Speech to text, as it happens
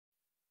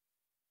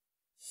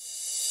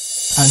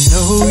I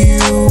know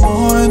you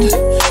want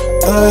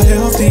a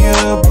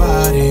healthier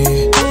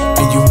body,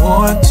 and you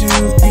want to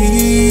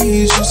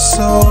ease your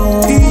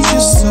soul,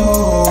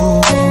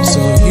 So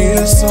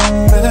here's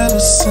some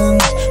medicine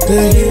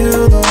to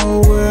heal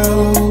the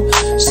world.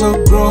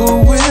 So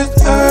grow with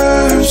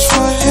herbs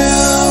for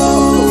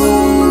health.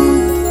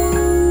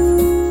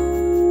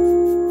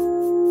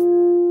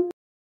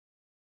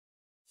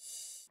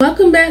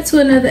 Welcome back to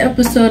another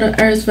episode of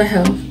Herbs for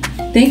Health.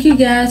 Thank you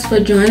guys for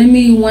joining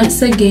me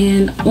once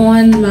again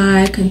on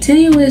my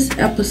continuous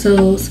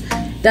episodes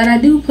that I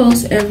do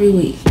post every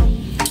week.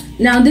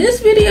 Now this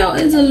video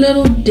is a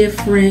little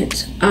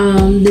different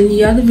than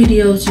the other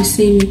videos you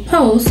see me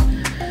post.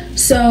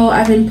 So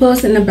I've been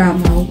posting about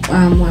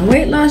my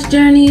weight loss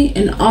journey,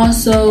 and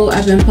also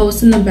I've been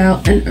posting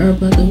about an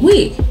herb of the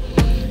week.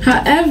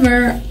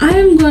 However, I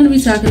am going to be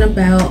talking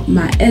about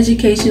my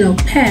educational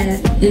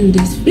path in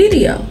this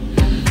video.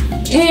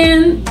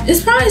 And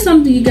it's probably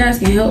something you guys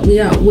can help me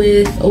out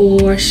with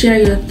or share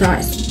your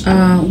thoughts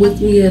with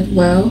me as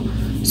well.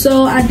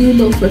 So I do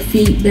look for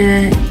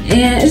feedback,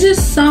 and it's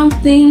just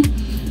something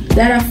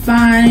that I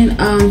find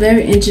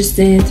very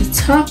interesting to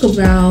talk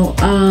about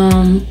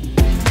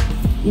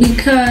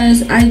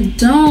because I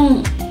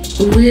don't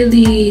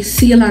really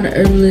see a lot of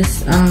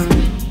herbalists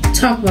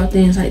talk about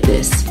things like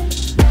this.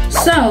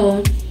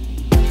 So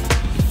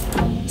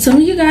some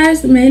of you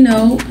guys may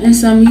know and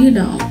some of you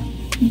don't.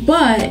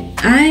 But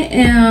I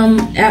am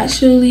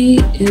actually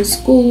in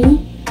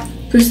school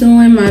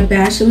pursuing my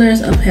bachelor's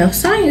of health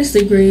science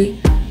degree,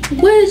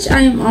 which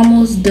I am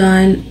almost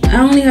done. I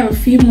only have a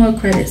few more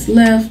credits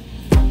left,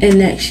 and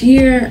next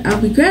year I'll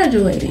be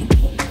graduating.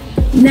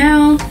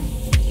 Now,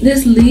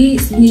 this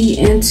leads me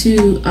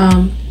into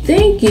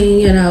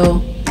thinking,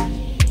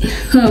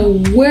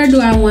 where do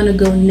I want to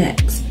go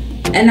next?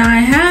 And I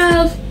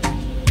have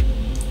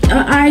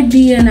an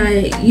idea,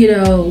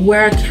 and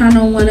where I kind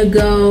of want to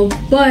go,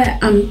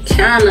 but I'm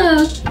kind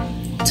of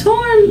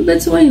torn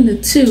between the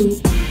two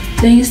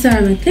things that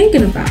I've been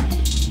thinking about.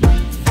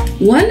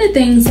 One of the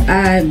things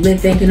I've been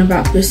thinking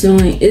about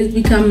pursuing is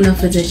becoming a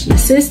physician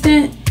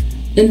assistant,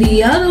 and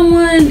the other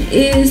one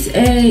is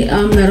a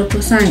medical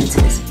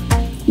scientist.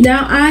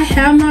 Now I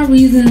have my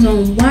reasons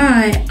on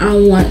why I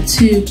want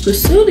to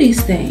pursue these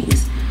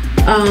things.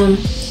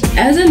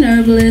 As an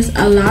herbalist,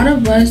 a lot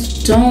of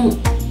us don't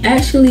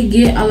actually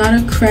get a lot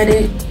of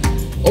credit,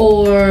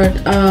 or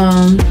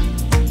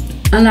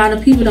a lot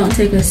of people don't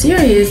take us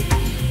serious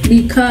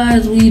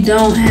because we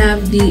don't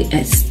have the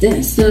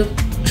extensive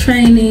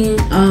training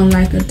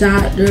like a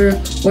doctor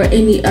or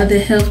any other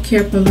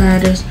healthcare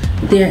providers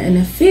there in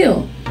the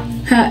field.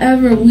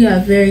 However, we are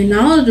very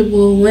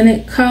knowledgeable when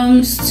it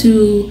comes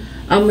to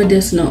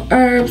medicinal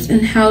herbs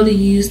and how to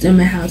use them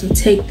and how to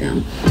take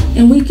them,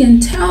 and we can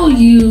tell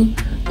you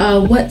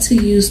what to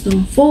use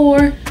them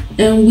for.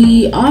 And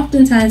we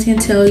oftentimes can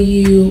tell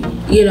you,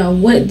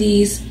 what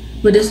these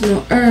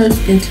medicinal herbs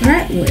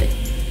interact with.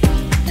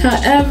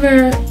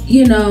 However,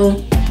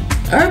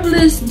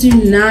 herbalists do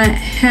not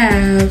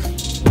have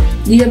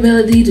the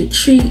ability to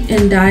treat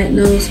and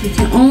diagnose. We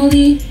can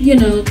only,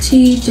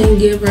 teach and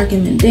give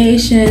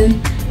recommendations,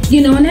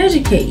 and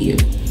educate you.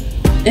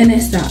 And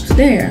it stops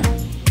there.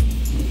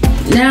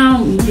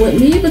 Now,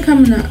 with me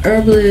becoming an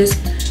herbalist,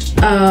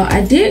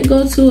 I did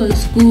go to a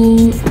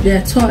school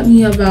that taught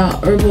me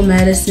about herbal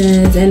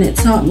medicines, and it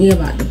taught me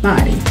about the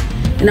body.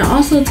 And I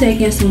also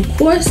taken some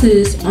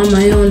courses on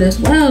my own as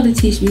well to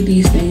teach me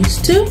these things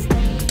too.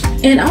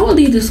 And I will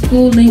leave the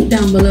school link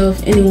down below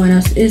if anyone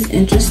else is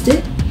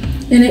interested.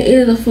 And it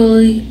is a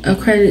fully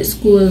accredited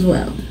school as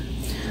well.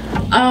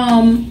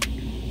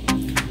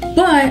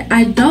 But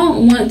I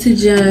don't want to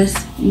just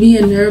be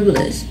an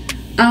herbalist.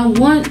 I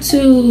want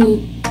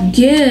to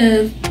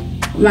give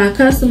my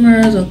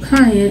customers or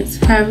clients,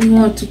 however you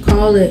want to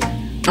call it,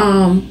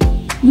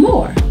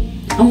 more.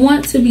 I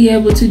want to be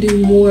able to do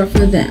more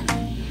for them.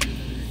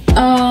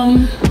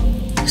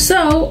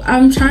 So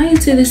I'm trying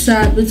to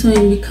decide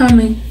between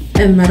becoming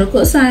a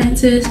medical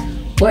scientist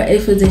or a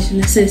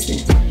physician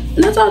assistant.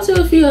 And I talked to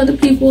a few other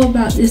people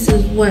about this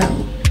as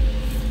well.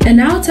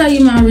 And I'll tell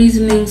you my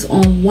reasonings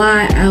on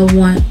why I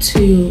want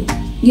to,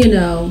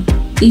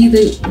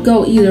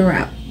 go either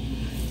route.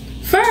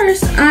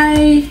 First,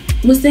 I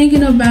was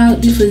thinking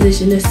about the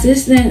physician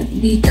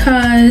assistant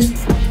because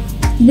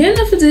being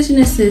a physician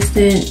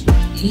assistant,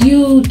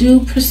 you do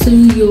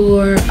pursue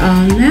your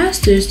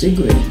master's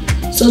degree.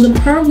 So the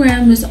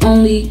program is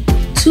only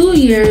 2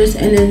 years,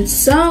 and in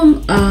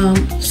some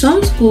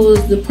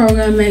schools the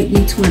program may be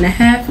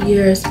 2.5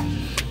 years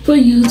for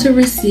you to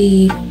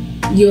receive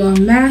your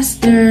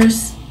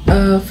master's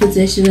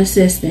physician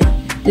assistant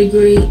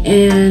degree.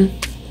 And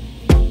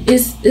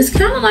it's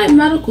kind of like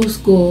medical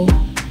school.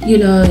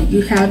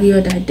 You have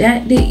your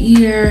didactic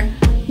year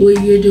where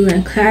you're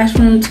doing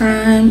classroom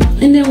time,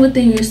 and then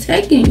within your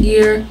second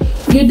year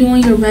you're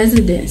doing your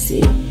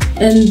residency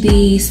and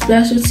the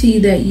specialty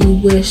that you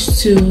wish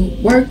to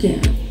work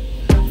in.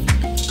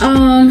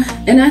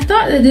 And I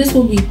thought that this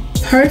would be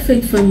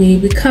perfect for me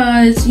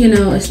because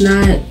it's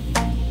not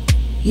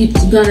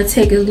gonna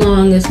take as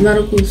long as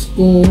medical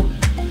school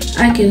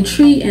I can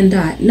treat and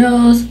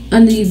diagnose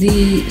under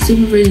the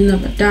supervision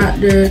of a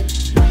doctor.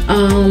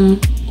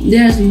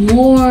 There's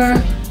more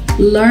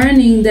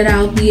learning that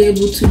I'll be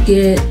able to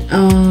get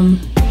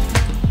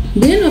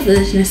being a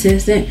physician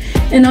assistant,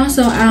 and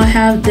also I'll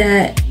have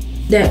that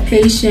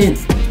patient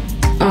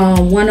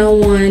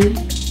one-on-one.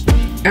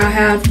 I'll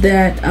have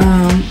that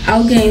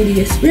I'll gain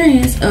the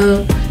experience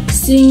of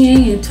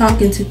seeing and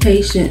talking to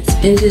patients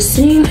and just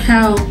seeing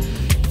how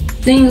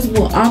things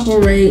will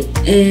operate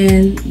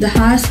in the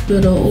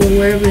hospital or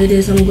wherever it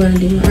is I'm going to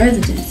do my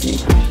residency.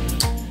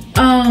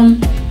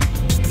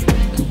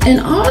 And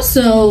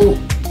also,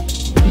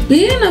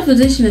 being a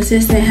physician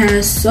assistant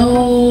has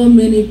so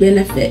many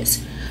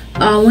benefits.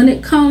 When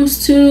it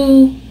comes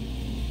to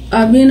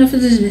being a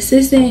physician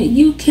assistant,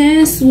 you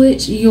can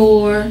switch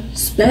your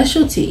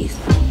specialties,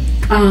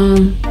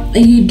 and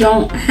you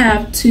don't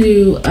have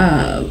to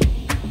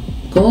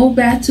go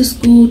back to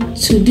school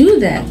to do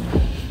that.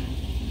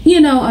 You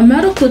know, a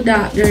medical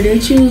doctor, they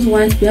choose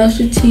one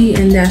specialty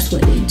and that's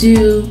what they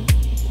do,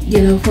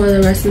 you know, for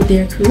the rest of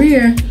their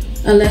career,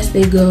 unless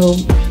they go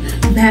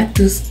back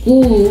to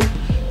school,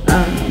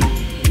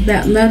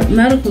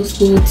 medical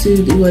school,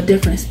 to do a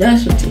different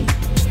specialty.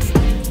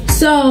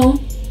 So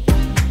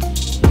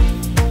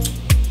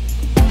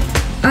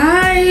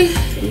I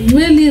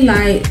really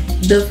like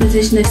the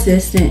physician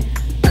assistant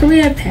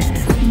career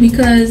path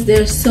because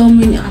there's so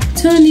many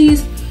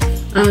opportunities,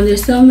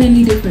 there's so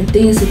many different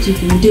things that you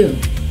can do.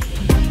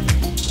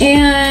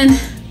 And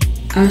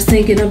I was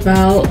thinking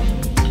about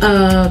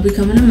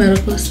becoming a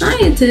medical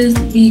scientist,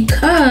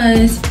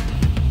 because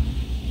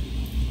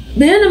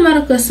being a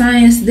medical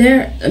scientist,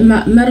 there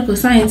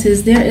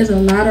is a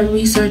lot of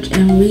research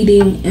and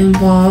reading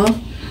involved.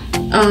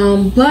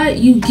 But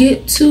you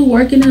get to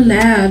work in a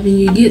lab and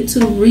you get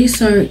to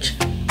research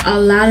a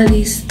lot of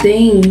these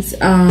things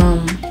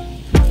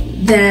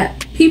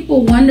that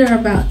people wonder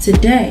about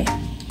today.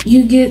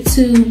 You get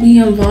to be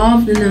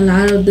involved in a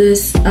lot of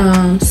this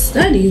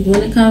studies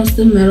when it comes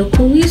to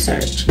medical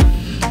research.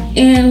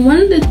 And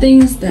one of the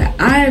things that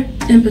I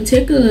in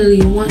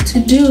particularly want to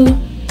do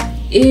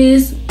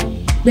is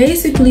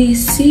basically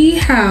see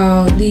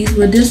how these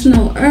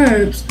medicinal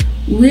herbs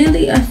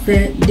really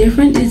affect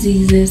different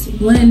diseases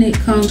when it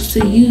comes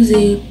to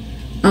using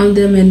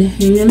them in the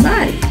human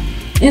body.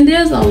 And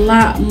there's a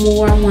lot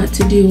more I want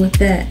to do with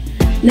that.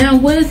 Now,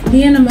 with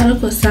being a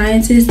medical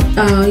scientist,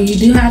 you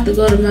do have to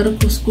go to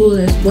medical school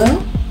as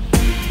well.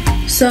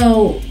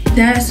 So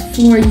that's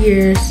 4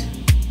 years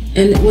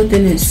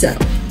within itself.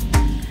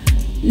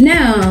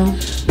 Now,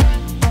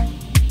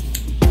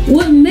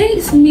 what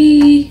makes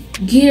me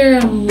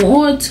gear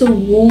more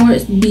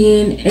towards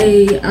being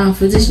a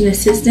physician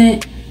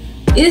assistant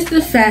is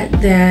the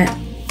fact that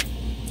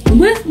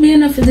with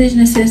being a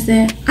physician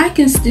assistant, I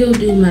can still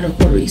do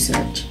medical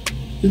research.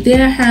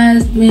 There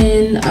has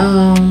been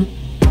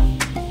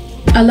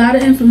a lot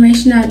of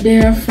information out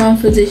there from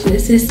physician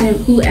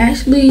assistants who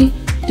actually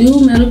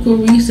do medical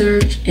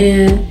research,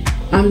 and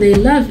they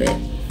love it.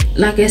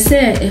 Like I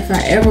said, if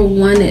I ever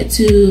wanted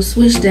to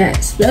switch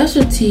that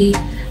specialty,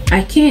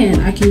 I can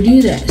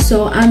do that.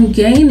 So I'm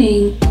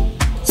gaining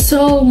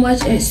so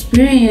much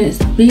experience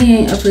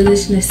being a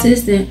physician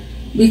assistant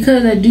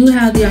because I do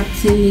have the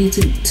opportunity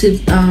to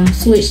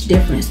switch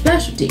different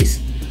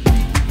specialties.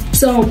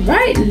 So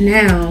right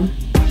now,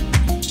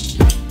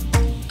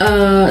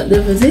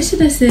 the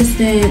physician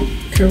assistant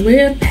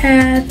career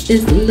path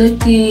is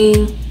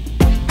looking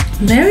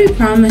very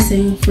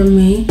promising for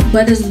me,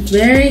 but it's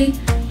very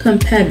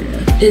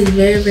competitive. It's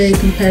very, very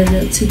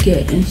competitive to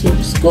get into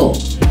the school.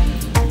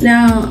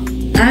 Now,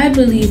 I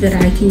believe that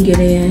I can get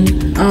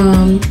in.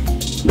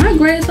 My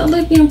grades are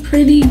looking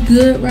pretty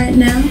good right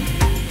now.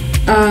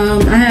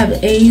 I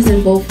have A's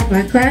in both of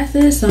my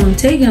classes, so I'm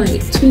taking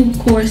like 2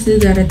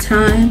 courses at a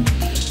time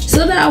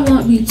so that I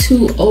won't be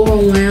too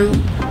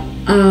overwhelmed.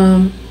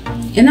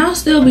 And I'll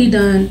still be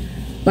done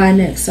by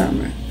next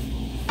summer.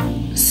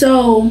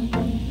 So,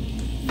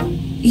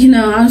 you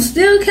know, I'm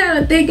still kind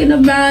of thinking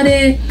about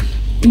it,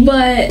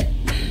 but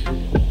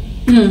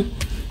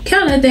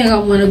kind of think I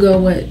want to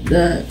go with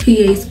the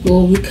PA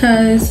school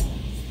because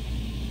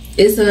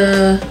it's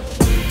a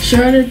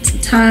shorter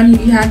time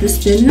you have to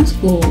spend in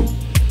school.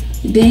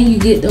 Then you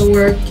get to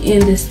work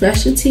in the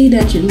specialty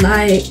that you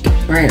like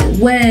right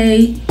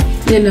away,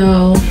 you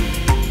know.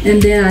 And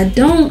then I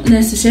don't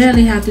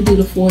necessarily have to do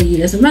the 4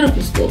 years of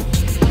medical school.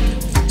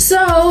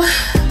 So,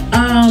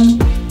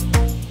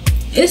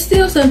 it's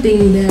still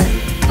something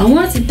that I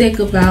want to think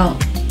about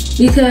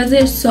because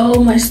there's so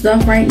much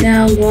stuff right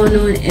now going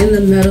on in the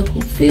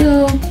medical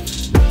field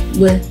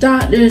with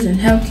doctors and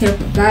healthcare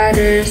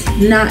providers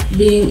not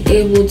being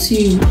able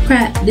to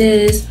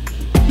practice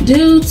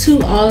due to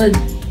all of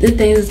the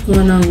things that's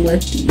going on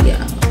with the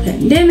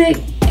pandemic.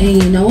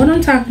 And you know what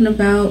I'm talking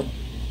about.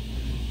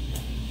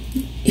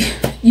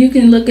 You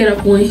can look it up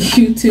on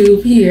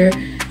YouTube here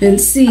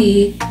and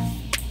see,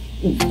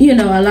 you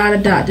know, a lot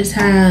of doctors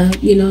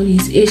have, you know,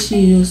 these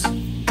issues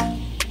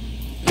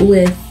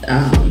with,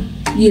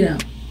 you know,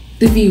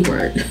 the V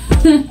word.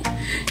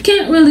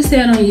 Can't really say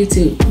it on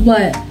YouTube,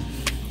 but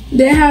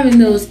they're having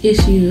those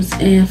issues,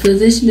 and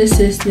physician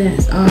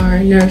assistants are,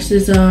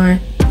 nurses are,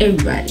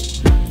 everybody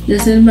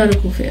that's in the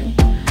medical field.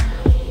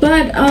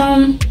 But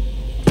I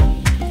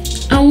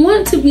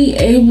want to be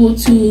able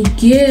to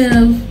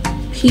give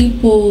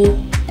people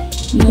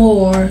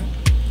more,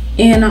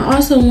 and I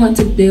also want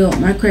to build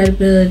my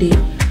credibility.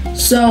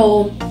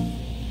 So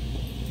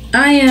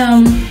I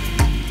am,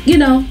 you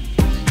know,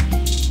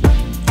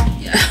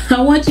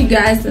 I want you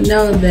guys to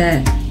know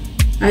that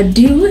I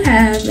do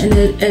have an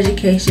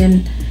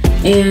education,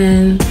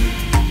 and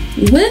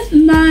with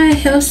my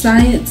health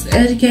science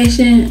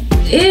education,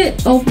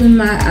 it opened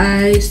my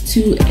eyes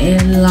to a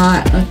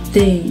lot of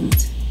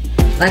things,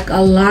 like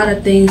a lot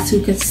of things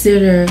to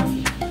consider.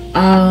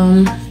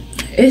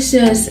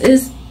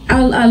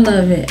 I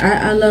love it.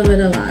 I love it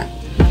a lot.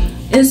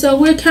 And so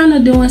we're kind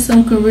of doing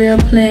some career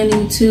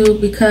planning too,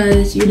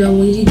 because you know,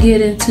 when you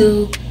get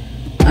into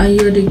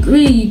your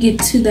degree, you get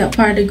to that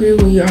part of the degree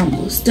where you're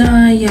almost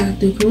done, you have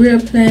to do career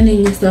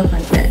planning and stuff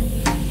like that.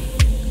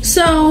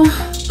 So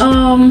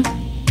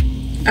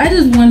I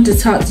just wanted to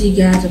talk to you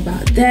guys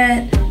about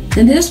that,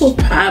 and this will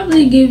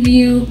probably give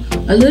you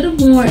a little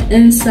more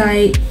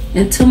insight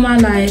into my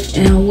life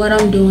and what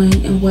I'm doing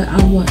and what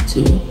I want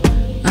to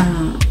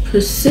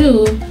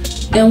pursue,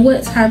 and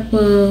what type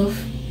of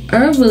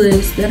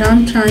herbalist that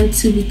I'm trying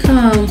to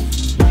become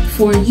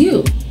for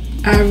you.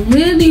 I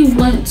really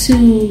want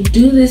to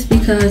do this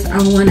because I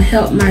want to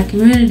help my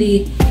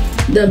community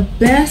the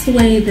best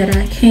way that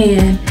I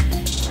can,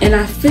 and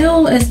I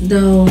feel as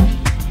though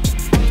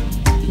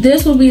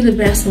this will be the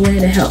best way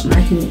to help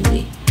my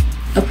community.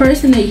 A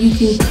person that you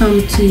can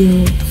come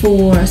to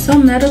for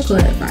some medical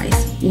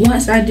advice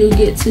once I do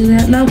get to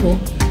that level.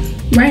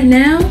 Right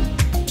now,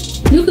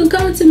 you can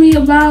come to me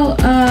about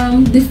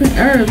different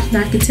herbs, and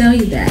I can tell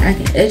you that. I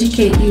can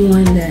educate you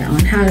on that, on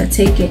how to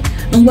take it,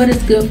 and what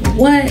is good for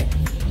what,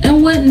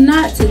 and what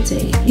not to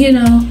take, you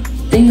know,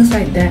 things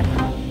like that.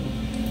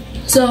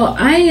 So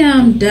I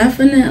am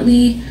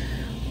definitely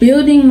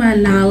building my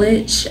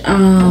knowledge,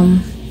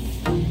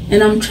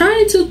 and I'm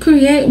trying to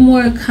create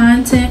more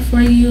content for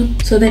you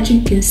so that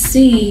you can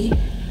see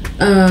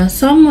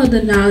some of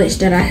the knowledge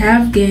that I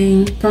have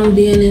gained from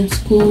being in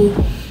school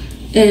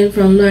and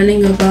from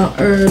learning about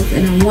herbs,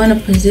 and I want to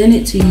present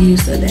it to you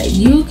so that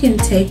you can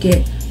take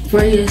it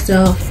for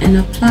yourself and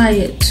apply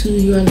it to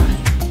your life.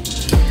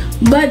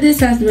 But this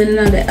has been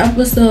another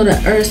episode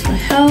of Herbs for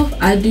Health.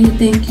 I do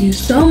thank you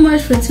so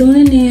much for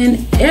tuning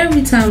in.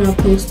 Every time I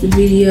post a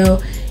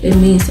video, it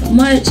means so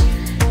much.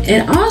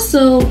 And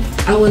also,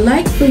 I would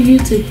like for you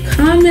to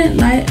comment,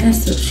 like, and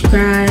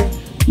subscribe.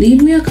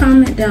 Leave me a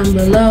comment down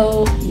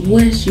below.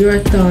 What's your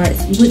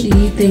thoughts? What do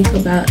you think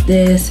about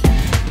this?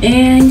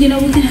 And you know,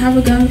 we can have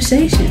a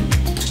conversation.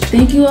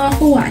 Thank you all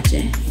for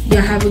watching.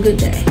 Y'all have a good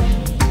day.